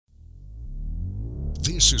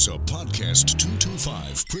This is a Podcast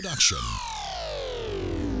 225 production.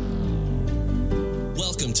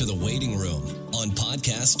 Welcome to The Waiting Room on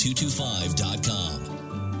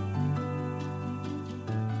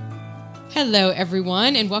podcast225.com. Hello,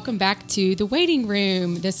 everyone, and welcome back to The Waiting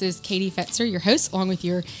Room. This is Katie Fetzer, your host, along with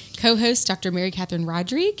your co-host, Dr. Mary Catherine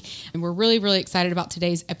Rodrigue, and we're really, really excited about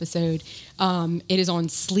today's episode. It is on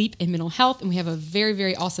sleep and mental health, and we have a very,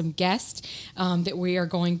 very awesome guest that we are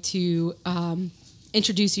going to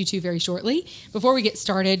introduce you to very shortly. Before we get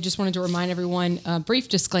started, just wanted to remind everyone a brief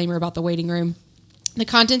disclaimer about The Waiting Room. The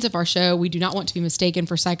contents of our show, we do not want to be mistaken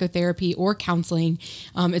for psychotherapy or counseling.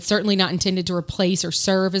 It's certainly not intended to replace or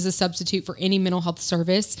serve as a substitute for any mental health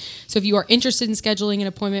service. So if you are interested in scheduling an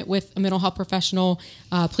appointment with a mental health professional,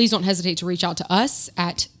 please don't hesitate to reach out to us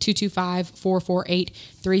at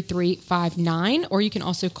 225-448-3359, or you can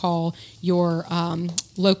also call your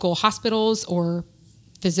local hospitals or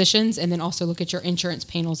physicians, and then also look at your insurance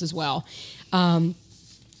panels as well. For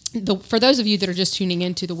those of you that are just tuning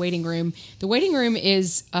into The Waiting Room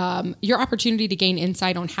is your opportunity to gain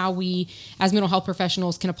insight on how we, as mental health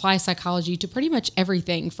professionals, can apply psychology to pretty much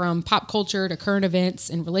everything from pop culture to current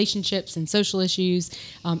events and relationships and social issues.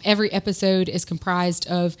 Every episode is comprised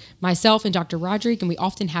of myself and Dr. Rodrigue, and we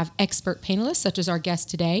often have expert panelists, such as our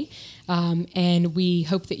guest today. And we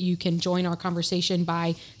hope that you can join our conversation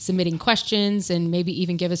by submitting questions and maybe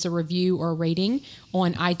even give us a review or a rating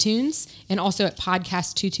on iTunes, and also at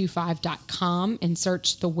podcast225.com and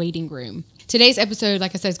search The Waiting Room. Today's episode,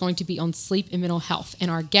 like I said, is going to be on sleep and mental health.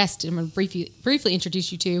 And our guest, I'm going to briefly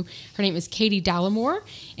introduce you to, her name is Katie Dallimore,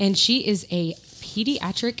 and she is a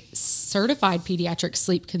certified pediatric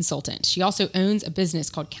sleep consultant. She also owns a business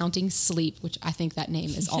called Counting Sleep, which I think that name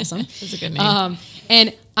is awesome. That's a good name.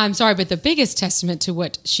 And I'm sorry, but the biggest testament to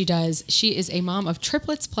what she does, she is a mom of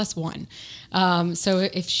triplets plus one. So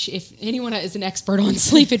if anyone is an expert on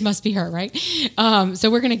sleep, it must be her, right?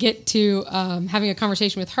 So we're going to get to having a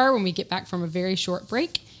conversation with her when we get back from a very short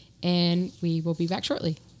break, and we will be back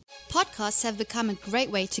shortly. Podcasts have become a great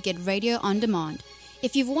way to get radio on demand.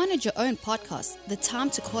 If you've wanted your own podcast, the time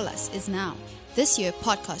to call us is now. This year,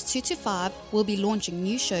 Podcast 225 will be launching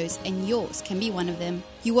new shows, and yours can be one of them.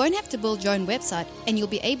 You won't have to build your own website, and you'll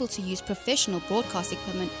be able to use professional broadcast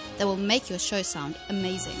equipment that will make your show sound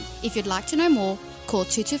amazing. If you'd like to know more, call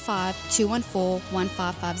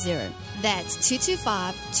 225-214-1550. That's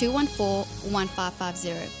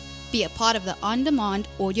 225-214-1550. Be a part of the on-demand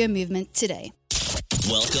audio movement today.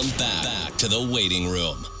 Welcome back to The Waiting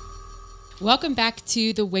Room. Welcome back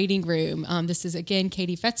to The Waiting Room. This is, again,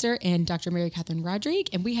 Katie Fetzer and Dr. Mary Catherine Rodrigue,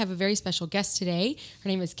 and we have a very special guest today. Her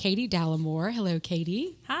name is Katie Dallimore. Hello,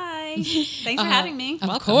 Katie. Hi. Thanks for having me.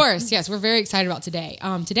 Of course. Yes, we're very excited about today.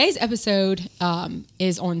 Today's episode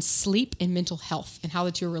is on sleep and mental health and how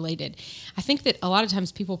the two are related. I think that a lot of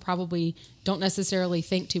times people probably don't necessarily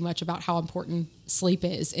think too much about how important sleep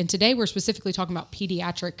is. And today we're specifically talking about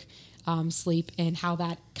pediatric sleep and how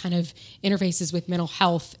that kind of interfaces with mental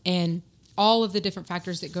health and all of the different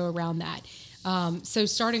factors that go around that. So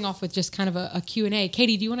starting off with just kind of a Q&A.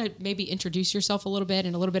 Katie, do you want to maybe introduce yourself a little bit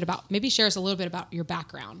and maybe share us a little bit about your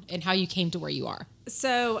background and how you came to where you are?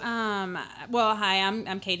 So, hi,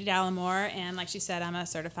 I'm Katie Dallimore, and like she said, I'm a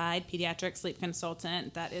certified pediatric sleep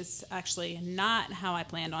consultant. That is actually not how I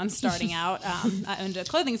planned on starting out. I owned a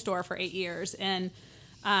clothing store for 8 years, and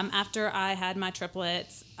after I had my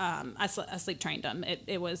triplets, I sleep trained them.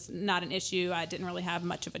 It was not an issue. I didn't really have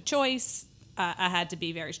much of a choice. I had to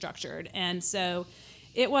be very structured. And so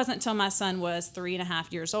it wasn't until my son was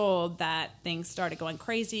 3.5 years old that things started going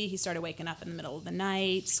crazy. He started waking up in the middle of the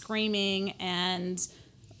night, screaming, and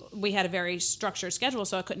we had a very structured schedule,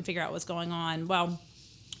 so I couldn't figure out what was going on. Well,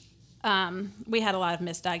 we had a lot of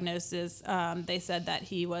misdiagnoses. They said that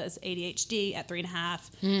he was ADHD at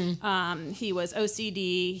 3.5. He was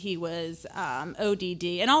OCD. He was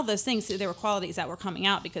ODD, and all those things. There were qualities that were coming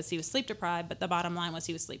out because he was sleep deprived. But the bottom line was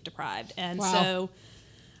he was sleep deprived, and so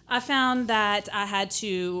I found that I had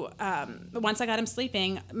to. Once I got him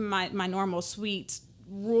sleeping, my normal sweet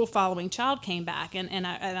rule following child came back, and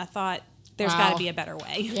I thought there's got to be a better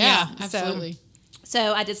way. Yeah, absolutely.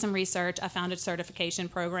 So I did some research. I found a certification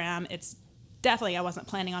program. It's definitely, I wasn't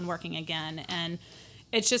planning on working again. And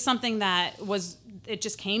it's just something that it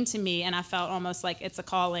just came to me, and I felt almost like it's a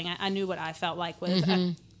calling. I knew what I felt like with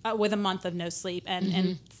a month of no sleep.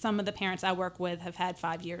 And some of the parents I work with have had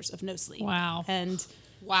 5 years of no sleep. Wow. And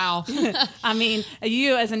wow. I mean,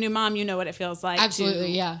 you as a new mom, you know what it feels like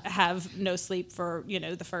Absolutely, to have no sleep for,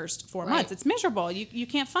 the first 4 months. It's miserable. You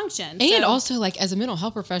can't function. And also, like, as a mental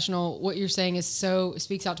health professional, what you're saying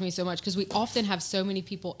speaks out to me so much, because we often have so many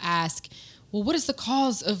people ask, well, what is the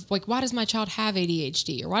cause of, like, why does my child have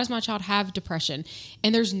ADHD or why does my child have depression?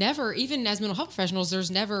 And there's never, even as mental health professionals,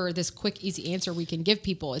 there's never this quick, easy answer we can give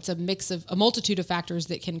people. It's a mix of a multitude of factors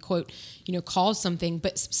that can, quote, cause something.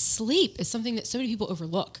 But sleep is something that so many people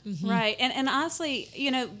overlook. Mm-hmm. Right. And honestly,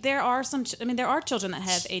 there are there are children that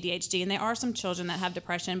have ADHD and there are some children that have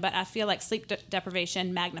depression, but I feel like sleep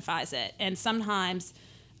deprivation magnifies it. And sometimes,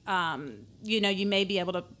 you may be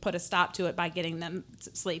able to put a stop to it by getting them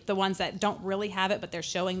sleep. The ones that don't really have it, but they're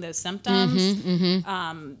showing those symptoms.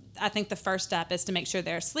 I think the first step is to make sure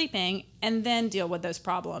they're sleeping and then deal with those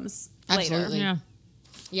problems Absolutely. later.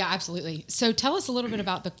 Yeah, absolutely. So tell us a little bit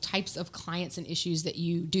about the types of clients and issues that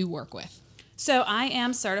you do work with. So I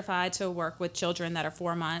am certified to work with children that are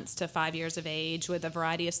 4 months to 5 years of age with a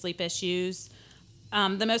variety of sleep issues.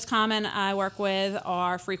 The most common I work with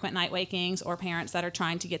are frequent night wakings or parents that are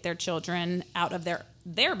trying to get their children out of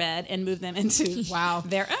their bed and move them into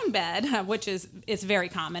their own bed, which is very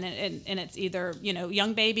common. And it's either,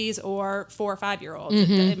 young babies or 4 or 5 year olds.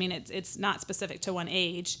 I mean, it's not specific to one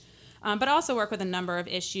age. But I also work with a number of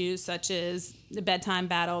issues such as the bedtime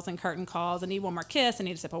battles and curtain calls. I need one more kiss. I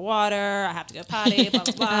need a sip of water. I have to go potty, blah,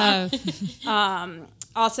 blah, blah.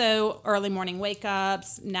 Also, early morning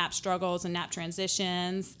wake-ups, nap struggles and nap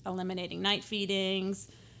transitions, eliminating night feedings,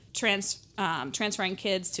 transferring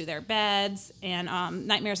kids to their beds, and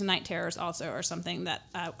nightmares and night terrors also are something that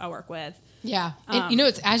I work with. Yeah. And,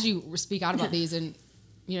 it's as you speak out about these, and,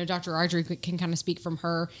 Dr. Audrey can kind of speak from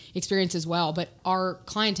her experience as well, but our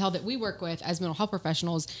clientele that we work with as mental health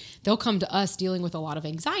professionals, they'll come to us dealing with a lot of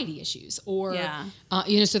anxiety issues or,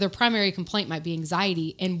 so their primary complaint might be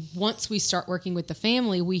anxiety. And once we start working with the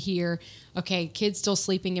family, we hear, okay, kids still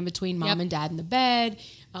sleeping in between mom and dad in the bed.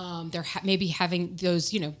 They're maybe having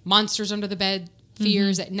those, monsters under the bed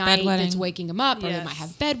fears at night that's waking them up, or they might have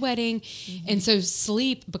bedwetting. And so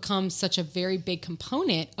sleep becomes such a very big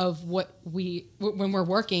component of what when we're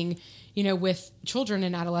working, with children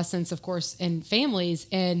and adolescents, of course, and families.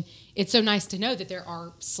 And it's so nice to know that there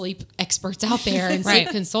are sleep experts out there and sleep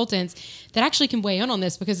consultants that actually can weigh in on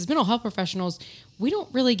this, because as mental health professionals, we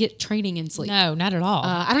don't really get training in sleep. No, not at all.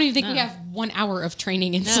 I don't even think we have 1 hour of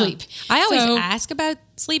training in sleep. I always ask about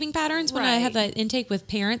sleeping patterns when I have that intake with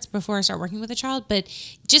parents before I start working with a child, but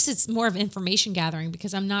just it's more of information gathering,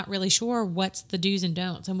 because I'm not really sure what's the do's and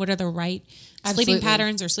don'ts and what are the right sleeping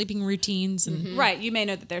patterns or sleeping routines. And Right. You may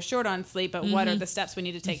know that they're short on sleep, but what are the steps we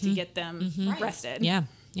need to take to get them rested? Yeah.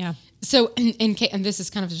 Yeah. So, and this is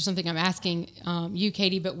kind of just something I'm asking you,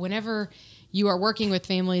 Katie, but whenever you are working with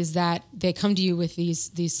families that they come to you with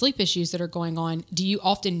these sleep issues that are going on, do you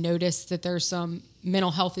often notice that there's some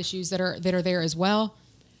mental health issues that are there as well?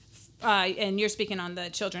 And you're speaking on the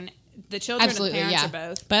children. The children Absolutely, and parents yeah. are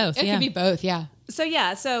both. Both. It could be both, yeah.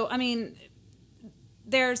 So I mean,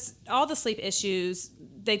 there's all the sleep issues.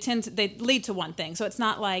 They lead to one thing. So it's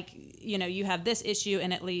not like, you have this issue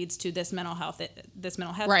and it leads to this mental health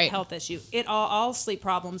health issue. All sleep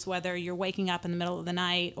problems, whether you're waking up in the middle of the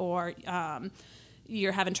night or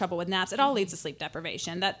you're having trouble with naps, it all leads to sleep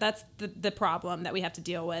deprivation. That's the problem that we have to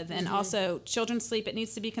deal with. And also children's sleep, it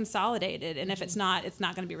needs to be consolidated. And if it's not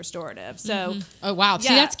going to be restorative. So, Oh, wow. See,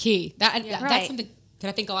 that's key. That's something that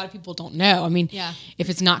I think a lot of people don't know. I mean, if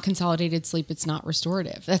it's not consolidated sleep, it's not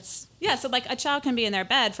restorative. So like a child can be in their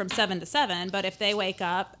bed from 7 to 7, but if they wake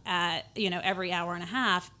up at, every hour and a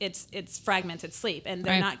half, it's fragmented sleep, and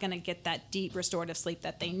they're not going to get that deep restorative sleep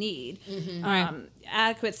that they need.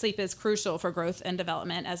 Adequate sleep is crucial for growth and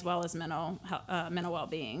development, as well as mental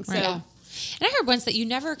well-being. So, And I heard once that you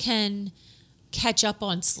never can catch up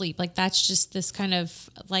on sleep. Like that's just this kind of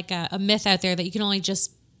like a myth out there that you can only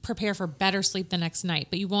just prepare for better sleep the next night,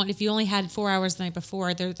 but you won't if you only had 4 hours the night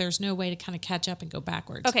before. There's no way to kind of catch up and go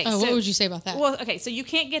backwards. Okay, so what would you say about that? Well, okay, so you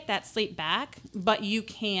can't get that sleep back, but you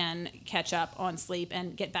can catch up on sleep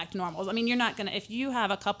and get back to normal. I mean, you're not gonna, if you have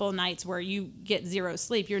a couple nights where you get zero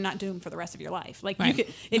sleep, you're not doomed for the rest of your life. Like you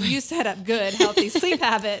could, if you set up good, healthy sleep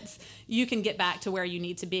habits, you can get back to where you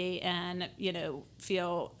need to be and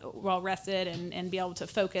feel well rested and be able to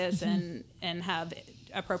focus and have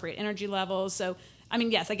appropriate energy levels. So, I mean,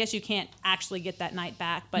 yes, I guess you can't actually get that night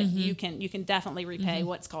back, but you can definitely repay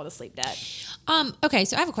what's called a sleep debt. Okay,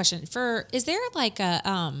 so I have a question. Is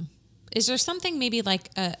there something maybe like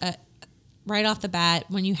a right off the bat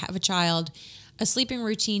when you have a child, a sleeping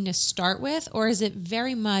routine to start with, or is it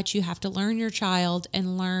very much you have to learn your child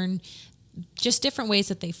and learn just different ways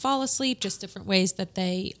that they fall asleep, just different ways that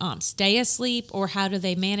they stay asleep, or how do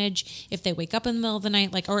they manage if they wake up in the middle of the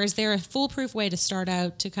night? Like, or is there a foolproof way to start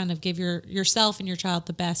out to kind of give yourself and your child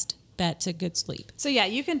the best bet to good sleep? So yeah,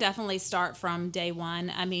 you can definitely start from day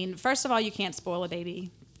one. I mean, first of all, you can't spoil a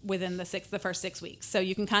baby within the first 6 weeks. So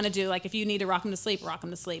you can kind of do like, if you need to rock them to sleep, rock them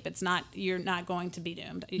to sleep. You're not going to be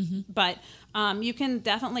doomed. But you can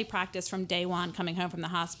definitely practice from day one coming home from the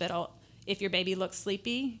hospital. If your baby looks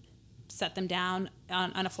sleepy, set them down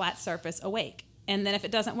on a flat surface awake. And then if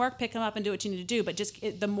it doesn't work, pick them up and do what you need to do. But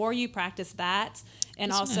the more you practice that,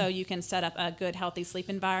 and also you can set up a good, healthy sleep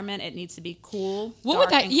environment. It needs to be cool, What dark,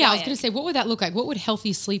 would that? and Yeah, I was quiet. going to say, what would that look like? What would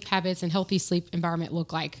healthy sleep habits and healthy sleep environment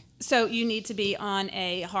look like? So you need to be on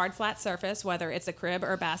a hard, flat surface, whether it's a crib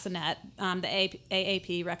or a bassinet. The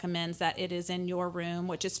AAP recommends that it is in your room,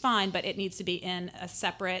 which is fine, but it needs to be in a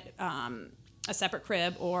separate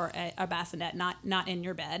crib or a bassinet, not in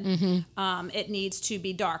your bed. It needs to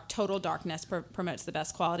be dark. Total darkness promotes the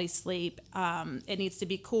best quality sleep. It needs to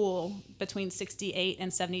be cool, between 68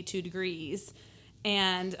 and 72 degrees.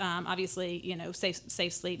 And obviously,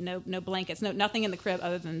 safe sleep, no blankets, nothing in the crib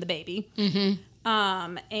other than the baby.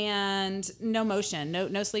 And no motion,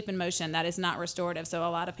 no sleep in motion. That is not restorative. So a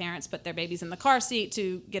lot of parents put their babies in the car seat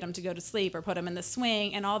to get them to go to sleep, or put them in the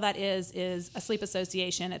swing, and all that is a sleep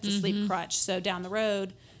association. It's a sleep crutch. So down the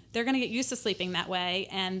road, they're going to get used to sleeping that way,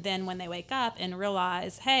 and then when they wake up and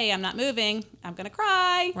realize, hey, I'm not moving, I'm going to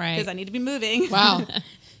cry because I need to be moving. Wow.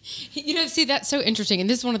 See, that's so interesting. And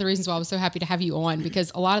this is one of the reasons why I was so happy to have you on,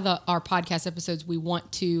 because a lot of our podcast episodes,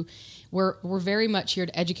 we're very much here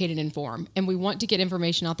to educate and inform, and we want to get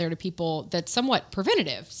information out there to people that's somewhat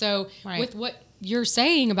preventative. So with what you're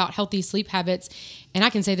saying about healthy sleep habits, and I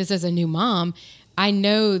can say this as a new mom, I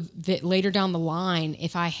know that later down the line,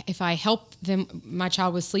 if I help my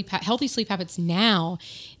child with healthy sleep habits now,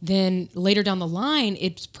 then later down the line,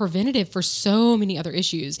 it's preventative for so many other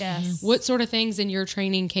issues. Yes. What sort of things in your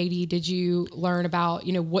training, Katie, did you learn about,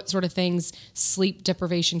 what sort of things sleep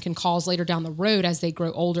deprivation can cause later down the road as they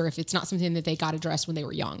grow older, if it's not something that they got addressed when they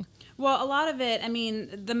were young? Well, a lot of it,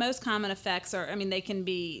 the most common effects are, they can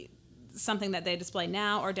be something that they display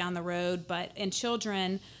now or down the road, but in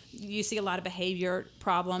children, you see a lot of behavior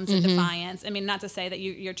problems and defiance. Not to say that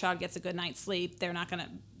your child gets a good night's sleep, they're not going to,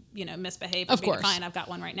 misbehave or of be course. defiant. I've got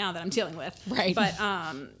one right now that I'm dealing with. Right. But,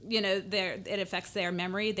 it affects their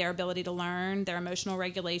memory, their ability to learn, their emotional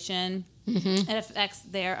regulation. It affects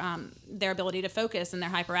their ability to focus, and they're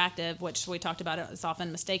hyperactive, which we talked about is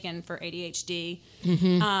often mistaken for ADHD.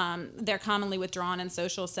 They're commonly withdrawn in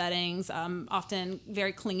social settings, often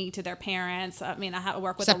very clingy to their parents. I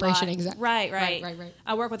work with Separation a lot. anxiety. Right.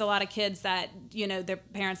 I work with a lot of kids that their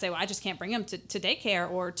parents say, "Well, I just can't bring them to daycare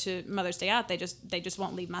or to Mother's Day out. They just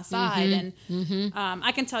won't leave my side." And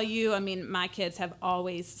I can tell you, my kids have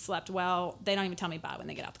always slept well. They don't even tell me bye when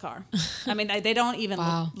they get out the car. They don't even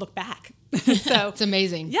look back. So It's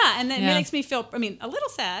amazing. Yeah, and it makes me feel, a little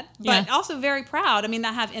sad, but also very proud.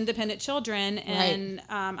 I have independent children, and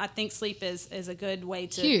I think sleep is a good way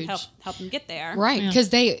to help them get there. Right, because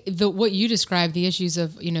what you described, the issues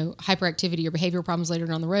of hyperactivity or behavioral problems later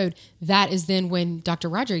down the road, that is then when Dr.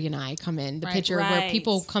 Rodrigue and I come in the picture, where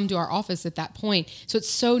people come to our office at that point. So it's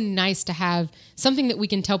so nice to have something that we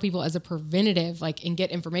can tell people as a preventative, and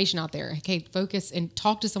get information out there. Okay, focus and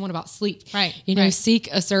talk to someone about sleep. Right. Seek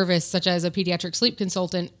a service such as a pediatric sleep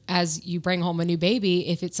consultant as you bring home a new baby.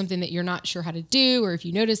 If it's something that you're not sure how to do, or if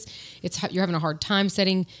you notice you're having a hard time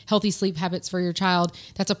setting healthy sleep habits for your child,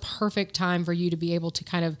 that's a perfect time for you to be able to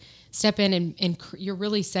kind of step in and you're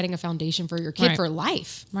really setting a foundation for your kid for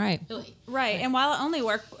life. Right. Right. And while I only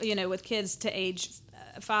work, with kids to age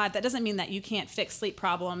 5, that doesn't mean that you can't fix sleep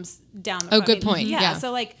problems down the road. Oh, good point. Yeah.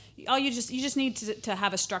 So you just need to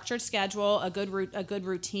have a structured schedule, a good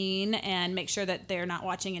routine, and make sure that they're not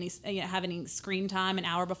watching have any screen time an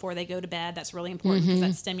hour before they go to bed. That's really important because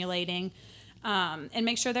that's stimulating. And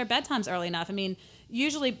make sure their bedtime's early enough.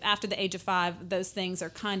 Usually after the age of 5, those things are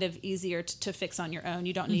kind of easier to fix on your own.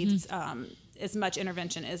 You don't need as much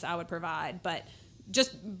intervention as I would provide, but I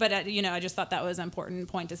just thought that was an important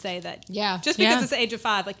point to say that. Yeah. Just because it's the age of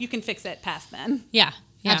 5, you can fix it past then. Yeah.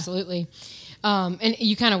 Absolutely. And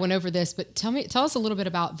you kind of went over this, but tell us a little bit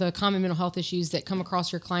about the common mental health issues that come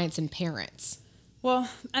across your clients and parents. Well,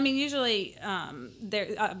 usually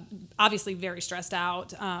they're obviously very stressed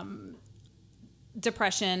out.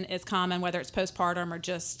 Depression is common, whether it's postpartum or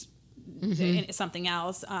just something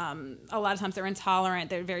else. A lot of times they're intolerant.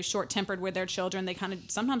 They're very short-tempered with their children.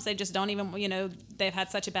 Sometimes they just don't even, they've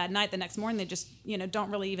had such a bad night. The next morning they just,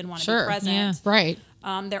 don't really even want to be present. Yeah. Right.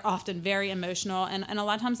 They're often very emotional, and a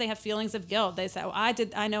lot of times they have feelings of guilt. They say,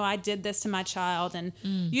 I know I did this to my child. And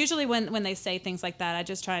usually when they say things like that, I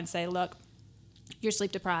just try and say, look, you're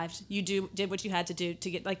sleep deprived. You did what you had to do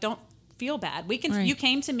to get, don't feel bad. You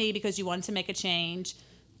came to me because you wanted to make a change.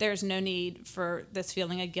 there's no need for this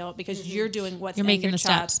feeling of guilt because you're doing what's You're in making your the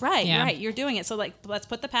child. steps. Right, Yeah. right. You're doing it. So like, let's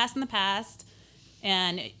put the past in the past,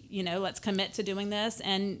 and let's commit to doing this,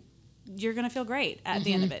 and you're gonna feel great at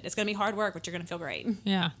the end of it. It's gonna be hard work, but you're gonna feel great.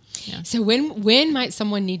 Yeah. So when might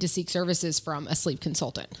someone need to seek services from a sleep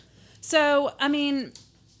consultant? So, I mean,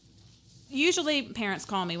 usually parents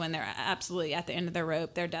call me when they're absolutely at the end of their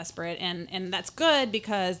rope. They're desperate, and that's good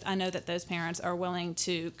because I know that those parents are willing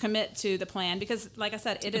to commit to the plan because, like I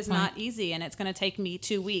said, it is not easy, and it's going to take me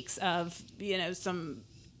 2 weeks of, some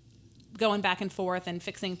going back and forth and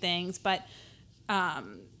fixing things. But,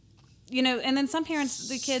 and then some parents,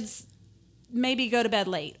 the kids maybe go to bed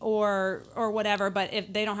late or whatever, but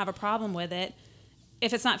if they don't have a problem with it,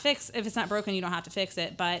 if it's not fixed, if it's not broken, you don't have to fix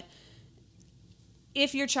it. But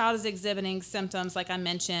if your child is exhibiting symptoms, like I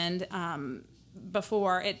mentioned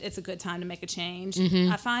before, it's a good time to make a change.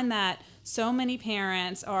 I find that so many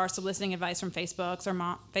parents are soliciting advice from Facebook or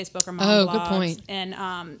mom blogs. Good point. And,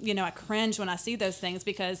 I cringe when I see those things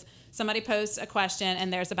because somebody posts a question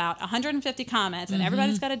and there's about 150 comments and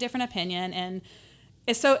everybody's got a different opinion. And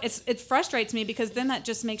it frustrates me because then that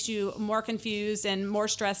just makes you more confused and more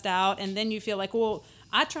stressed out. And then you feel like, well,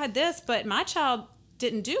 I tried this, but my child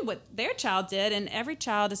didn't do what their child did. And every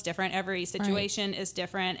child is different. Every situation is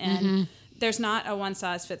different. And there's not a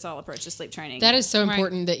one-size-fits-all approach to sleep training. That is so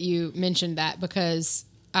important that you mentioned that because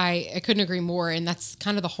I couldn't agree more. And that's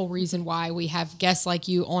kind of the whole reason why we have guests like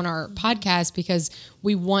you on our podcast, because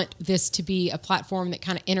we want this to be a platform that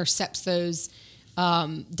kind of intercepts those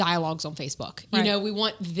dialogues on Facebook. We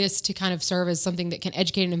want this to kind of serve as something that can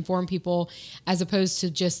educate and inform people as opposed to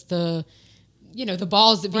just the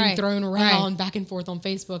balls that being thrown around back and forth on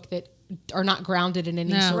Facebook that are not grounded in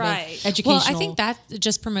any sort of educational. Well, I think that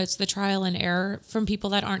just promotes the trial and error from people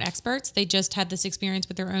that aren't experts. They just had this experience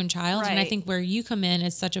with their own child. And I think where you come in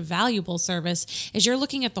is such a valuable service is you're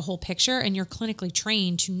looking at the whole picture and you're clinically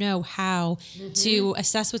trained to know how to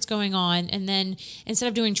assess what's going on. And then instead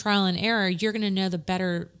of doing trial and error, you're going to know the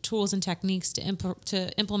better tools and techniques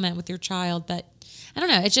to implement with your child that I don't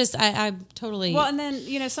know. It's just, I totally... Well, and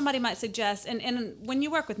then, somebody might suggest, and when you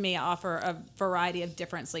work with me, I offer a variety of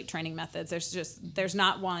different sleep training methods. There's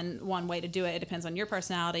not one way to do it. It depends on your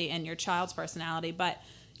personality and your child's personality. But,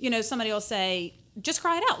 somebody will say, just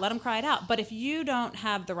cry it out. Let them cry it out. But if you don't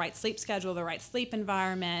have the right sleep schedule, the right sleep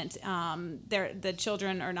environment, the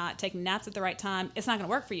children are not taking naps at the right time, it's not going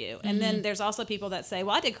to work for you. And then there's also people that say,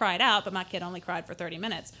 well, I did cry it out, but my kid only cried for 30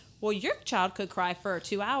 minutes. Well, your child could cry for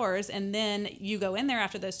 2 hours, and then you go in there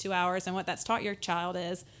after those 2 hours, and what that's taught your child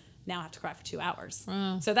is, now I have to cry for 2 hours.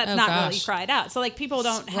 So that's not really cried out. So, like, people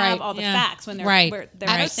don't have all the facts when they're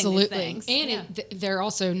posting these things. And they're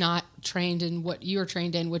also not trained in what you're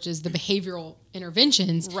trained in, which is the behavioral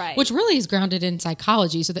interventions, which really is grounded in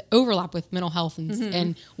psychology. So the overlap with mental health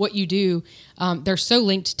and what you do, they're so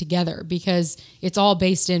linked together because it's all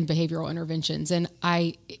based in behavioral interventions. And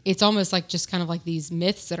it's almost like just kind of like these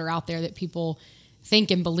myths that are out there that people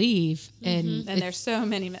think and believe. And there's so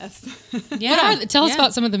many myths. Tell us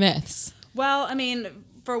about some of the myths. Well, I mean,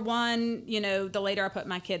 for one, the later I put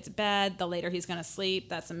my kid to bed, the later he's going to sleep.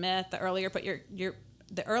 That's a myth. The earlier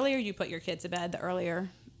the earlier you put your kid to bed,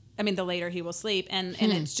 the later he will sleep. And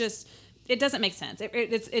it's just, it doesn't make sense.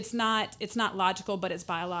 It's not logical, but it's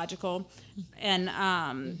biological.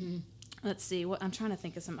 And let's see, I'm trying to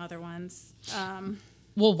think of some other ones.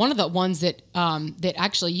 Well, one of the ones that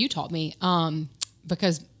actually you taught me,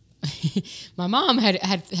 because my mom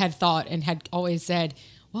had thought and had always said,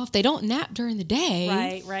 well, if they don't nap during the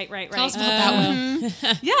day. Right. Tell us about that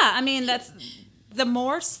one. Yeah, I mean, that's the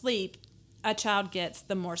more sleep a child gets,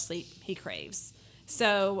 the more sleep he craves.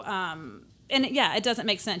 So, it doesn't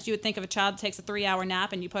make sense. You would think if a child takes a 3-hour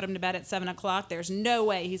nap and you put him to bed at 7 o'clock, there's no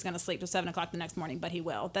way he's going to sleep till 7 o'clock the next morning, but he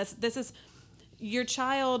will. Your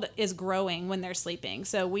child is growing when they're sleeping.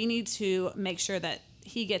 So we need to make sure that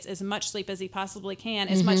he gets as much sleep as he possibly can,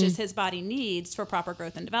 as much as his body needs for proper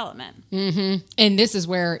growth and development. And this is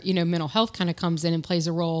where, mental health kind of comes in and plays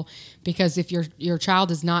a role, because if your child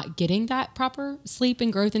is not getting that proper sleep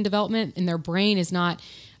and growth and development, and their brain is not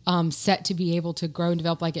set to be able to grow and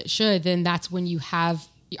develop like it should, then that's when you have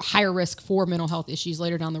higher risk for mental health issues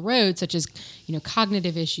later down the road, such as,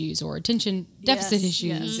 cognitive issues or attention deficit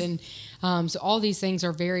issues. And so all these things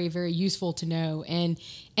are very, very useful to know. And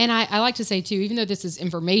I like to say too, even though this is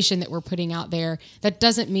information that we're putting out there, that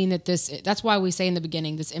doesn't mean that that's why we say in the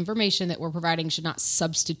beginning, this information that we're providing should not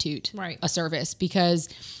substitute a service, because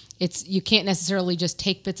you can't necessarily just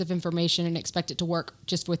take bits of information and expect it to work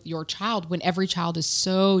just with your child when every child is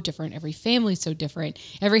so different, every family is so different,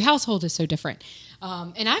 every household is so different.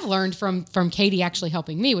 And I've learned from Katie actually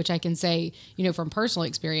helping me, which I can say, from personal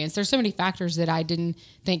experience, there's so many factors that I didn't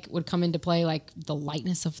think would come into play, like the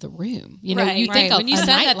lightness of the room. You think when you said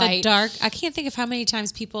that, the light, dark, I can't think of how many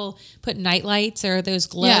times people put night lights or those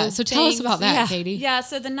glow. Yeah, so tell us things. about that, Yeah. Katie. Yeah,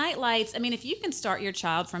 so the night lights, I mean, if you can start your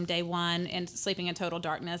child from day one and sleeping in total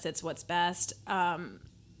darkness, it's what's best. What's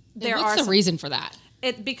the reason for that?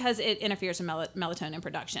 Because it interferes with melatonin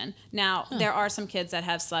production. Now, there are some kids that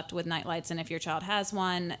have slept with night lights, and if your child has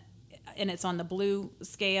one, and it's on the blue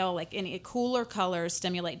scale, like any cooler colors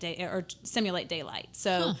simulate daylight.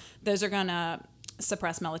 So those are going to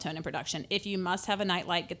suppress melatonin production. If you must have a night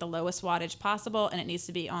light, get the lowest wattage possible, and it needs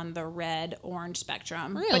to be on the red-orange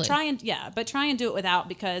spectrum. Really? But try and do it without,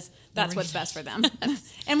 because that's what's best for them.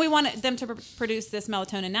 And we want them to produce this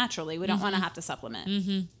melatonin naturally. We don't want to have to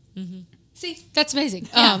supplement. See, that's amazing.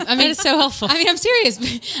 That is so helpful. I mean, I'm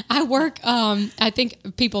serious. I work, I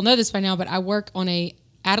think people know this by now, but I work on a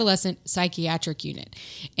adolescent psychiatric unit.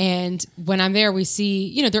 And when I'm there, we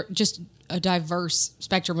see, they're just a diverse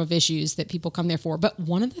spectrum of issues that people come there for. But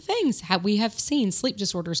one of the things we have seen sleep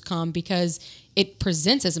disorders come because it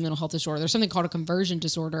presents as a mental health disorder. There's something called a conversion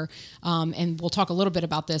disorder. And we'll talk a little bit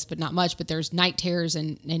about this, but not much. But there's night terrors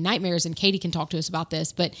and nightmares, and Katie can talk to us about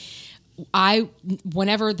this. But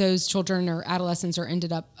whenever those children or adolescents are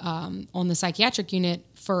ended up on the psychiatric unit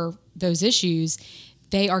for those issues,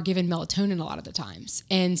 they are given melatonin a lot of the times.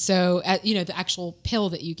 And so, the actual pill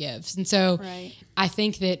that you give. And so I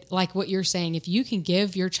think that, like what you're saying, if you can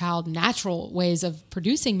give your child natural ways of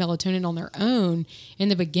producing melatonin on their own in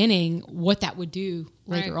the beginning, what that would do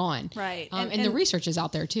later on. Right. And the research is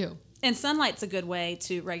out there too. And sunlight's a good way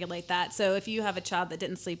to regulate that. So if you have a child that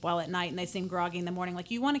didn't sleep well at night and they seem groggy in the morning, like,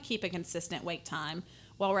 you want to keep a consistent wake time.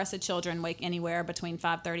 Well-rested children wake anywhere between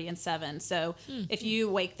 5:30 and 7. So if you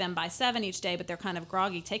wake them by 7 each day, but they're kind of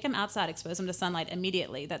groggy, take them outside, expose them to sunlight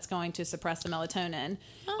immediately. That's going to suppress the melatonin.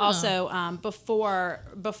 Also,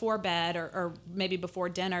 before bed or maybe before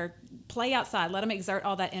dinner, play outside. Let them exert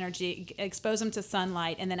all that energy, expose them to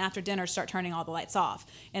sunlight, and then after dinner, start turning all the lights off.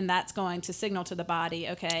 And that's going to signal to the body,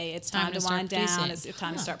 okay, it's time to wind down. It's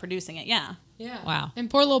time to start producing it. Yeah. Yeah. Wow. And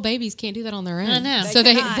poor little babies can't do that on their own. I know. So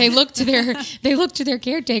they look to their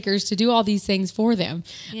caretakers to do all these things for them.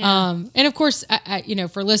 Yeah. And of course,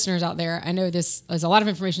 for listeners out there, I know this is a lot of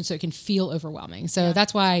information, so it can feel overwhelming. So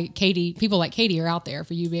that's why people like Katie are out there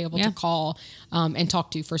for you to be able to call and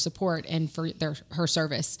talk to for support and for her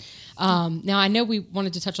service. Now, I know we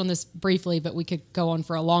wanted to touch on this briefly, but we could go on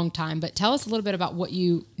for a long time. But tell us a little bit about what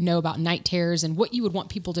you know about night terrors and what you would want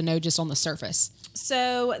people to know just on the surface.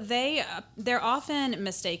 So they're often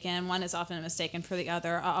mistaken. One is often mistaken for the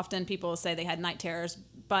other. Often people say they had night terrors,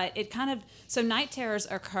 but so night terrors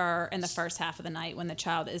occur in the first half of the night when the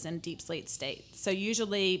child is in deep sleep state. So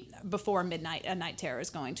usually before midnight, a night terror is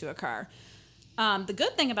going to occur. The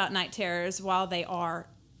good thing about night terrors, while they are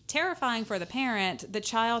terrifying for the parent, the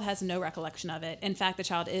child has no recollection of it. In fact, the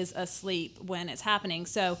child is asleep when it's happening.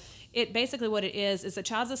 So it basically, what it is the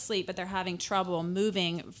child's asleep, but they're having trouble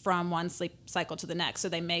moving from one sleep cycle to the next. So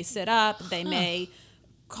they may sit up, they may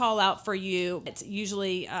call out for you. It's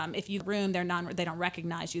usually if you room, they don't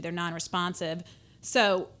recognize you, they're non-responsive.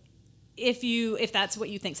 So if that's what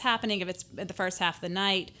you think's happening, if it's at the first half of the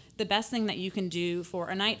night, the best thing that you can do for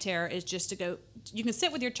a night terror is just to go. You can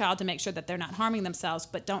sit with your child to make sure that they're not harming themselves,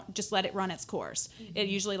 but don't just let it run its course. Mm-hmm. It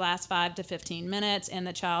usually lasts 5 to 15 minutes, and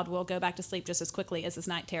the child will go back to sleep just as quickly as this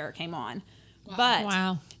night terror came on. Wow.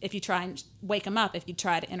 But if you try and wake them up, if you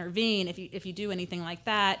try to intervene, if you do anything like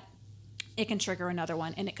that, it can trigger another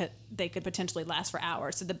one, and they could potentially last for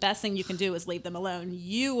hours. So the best thing you can do is leave them alone.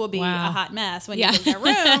 You will be a hot mess when you get in their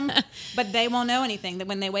room, but they won't know anything. That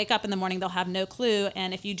when they wake up in the morning, they'll have no clue,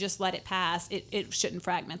 and if you just let it pass, it shouldn't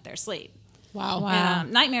fragment their sleep. Wow.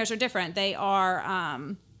 And, nightmares are different. They are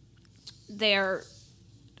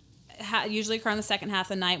usually occur in the second half of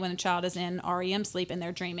the night when the child is in REM sleep and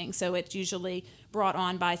they're dreaming. So it's usually brought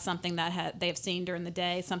on by something that they have seen during the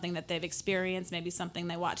day, something that they've experienced, maybe something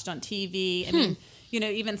they watched on TV. I mean,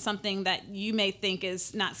 even something that you may think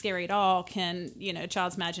is not scary at all can, a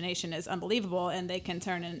child's imagination is unbelievable, and they can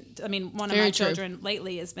turn in. I mean, one of my children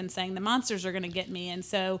lately has been saying the monsters are going to get me, and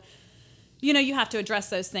so, you have to address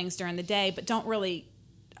those things during the day, but don't really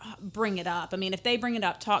bring it up. I mean, if they bring it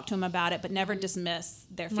up, talk to them about it, but never dismiss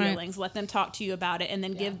their feelings. Let them talk to you about it, and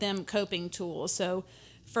then give them coping tools. So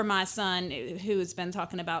for my son, who has been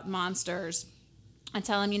talking about monsters, I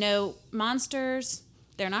tell him, monsters,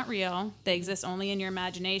 They're not real. They exist only in your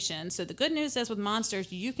imagination. So the good news is with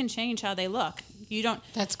monsters, you can change how they look. You don't.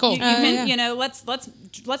 That's cool. You can, you know, let's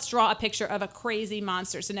draw a picture of a crazy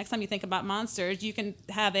monster. So next time you think about monsters, you can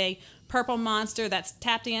have a purple monster that's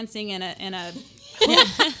tap dancing in a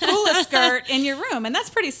hula skirt in your room, and that's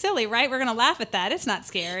pretty silly, right? We're gonna laugh at that. It's not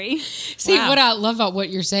scary. See, what I love about what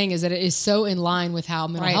you're saying is that it is so in line with how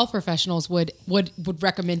mental health professionals would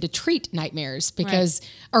recommend to treat nightmares because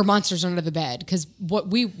or monsters under the bed, because what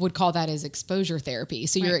we would call that is exposure therapy.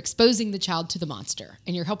 So you're exposing the child to the monster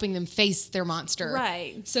and you're helping them face their monster,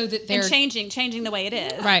 Right? So that they're changing the way it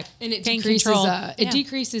is, Right. and it Gain decreases control.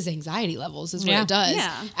 decreases anxiety levels is what it does.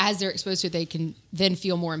 Yeah. As they're exposed to it, they can then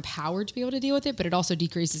feel more empowered to be able to deal with it, but it also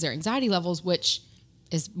decreases their anxiety levels, which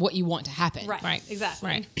is what you want to happen. Right. Exactly.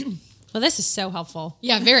 Right. Well, this is so helpful.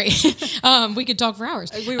 Yeah, very. We could talk for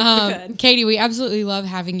hours. We could. Katie, we absolutely love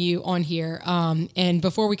having you on here. And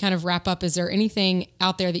before we kind of wrap up, is there anything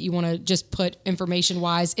out there that you want to just put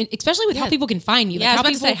information-wise, and especially with how people can find you? Yeah, I was about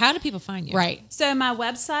to people, say, how do people find you? Right. So my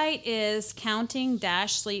website is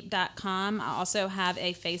counting-sleep.com. I also have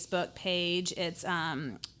a Facebook page. It's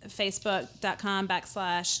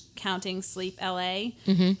facebook.com/counting-sleep-LA.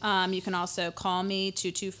 Mm-hmm. You can also call me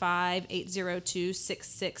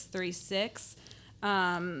 225-802-6636.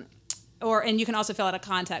 And you can also fill out a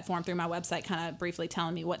contact form through my website, kind of briefly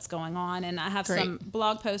telling me what's going on. And I have some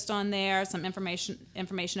blog posts on there, some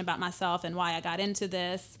information about myself and why I got into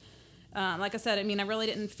this. Like I said, I mean, I really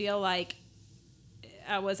didn't feel like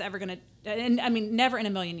I was ever going to, and I mean, never in a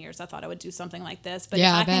million years I thought I would do something like this. But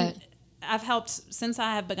Yeah, if I bet. I've helped, since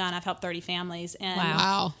I have begun, I've helped 30 families. And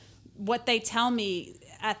Wow. what they tell me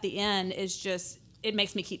at the end is just, it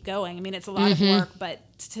makes me keep going. I mean, it's a lot of work, but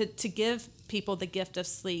to give people the gift of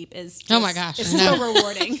sleep is just, Oh my gosh, it's I know. so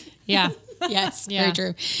rewarding. Yeah. Yes, Yeah. very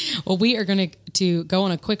true. Well, we are going to go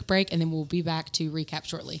on a quick break, and then we'll be back to recap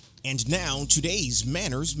shortly. And now, today's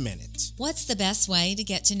Manners Minute. What's the best way to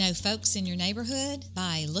get to know folks in your neighborhood?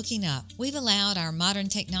 By looking up. We've allowed our modern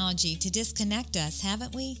technology to disconnect us,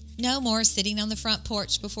 haven't we? No more sitting on the front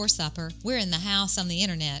porch before supper. We're in the house on the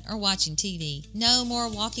internet or watching TV. No more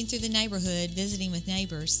walking through the neighborhood visiting with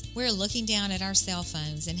neighbors. We're looking down at our cell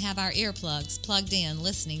phones and have our earplugs plugged in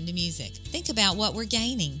listening to music. Think about what we're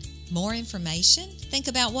gaining. More information? Think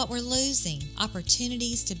about what we're losing.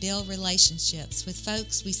 Opportunities to build relationships with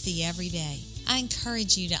folks we see every day. I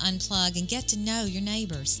encourage you to unplug and get to know your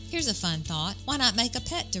neighbors. Here's a fun thought. Why not make a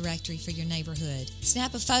pet directory for your neighborhood?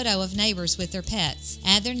 Snap a photo of neighbors with their pets.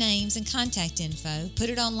 Add their names and contact info. Put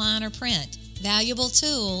it online or print. Valuable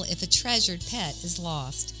tool if a treasured pet is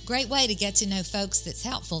lost. Great way to get to know folks that's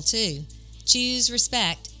helpful too. Choose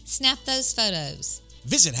respect. Snap those photos.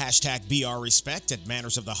 Visit #BRRespect at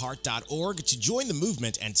mannersoftheheart.org to join the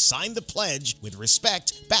movement and sign the pledge. With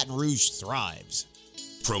respect, Baton Rouge thrives.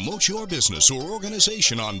 Promote your business or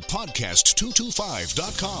organization on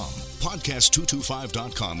podcast225.com.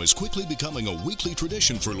 Podcast225.com is quickly becoming a weekly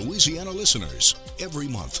tradition for Louisiana listeners. Every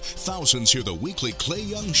month, thousands hear the weekly Clay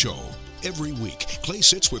Young Show. Every week, Clay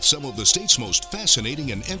sits with some of the state's most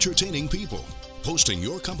fascinating and entertaining people. Posting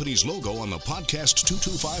your company's logo on the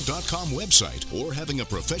podcast225.com website or having a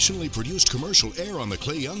professionally produced commercial air on the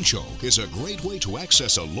Clay Young Show is a great way to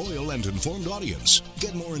access a loyal and informed audience.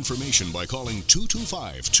 Get more information by calling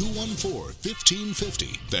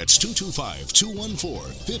 225-214-1550. That's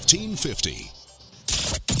 225-214-1550.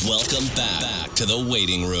 Welcome back to the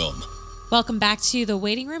waiting room. Welcome back to The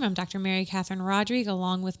Waiting Room. I'm Dr. Mary Catherine Rodrigue,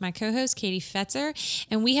 along with my co-host, Katie Fetzer.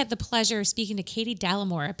 And we had the pleasure of speaking to Katie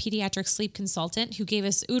Dallimore, a pediatric sleep consultant, who gave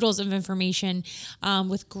us oodles of information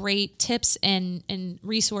with great tips and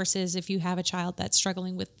resources if you have a child that's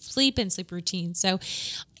struggling with sleep and sleep routine. So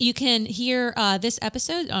you can hear this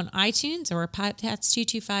episode on iTunes or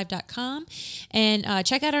podcast225.com. And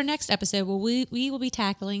check out our next episode where we will be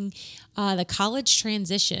tackling the college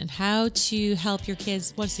transition, how to help your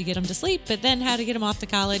kids once you get them to sleep, but then how to get them off to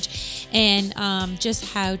college, and just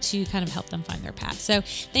how to kind of help them find their path. So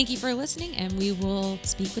thank you for listening, and we will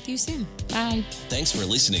speak with you soon. Bye. Thanks for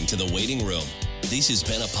listening to The Waiting Room. This has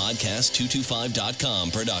been a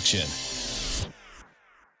podcast225.com production.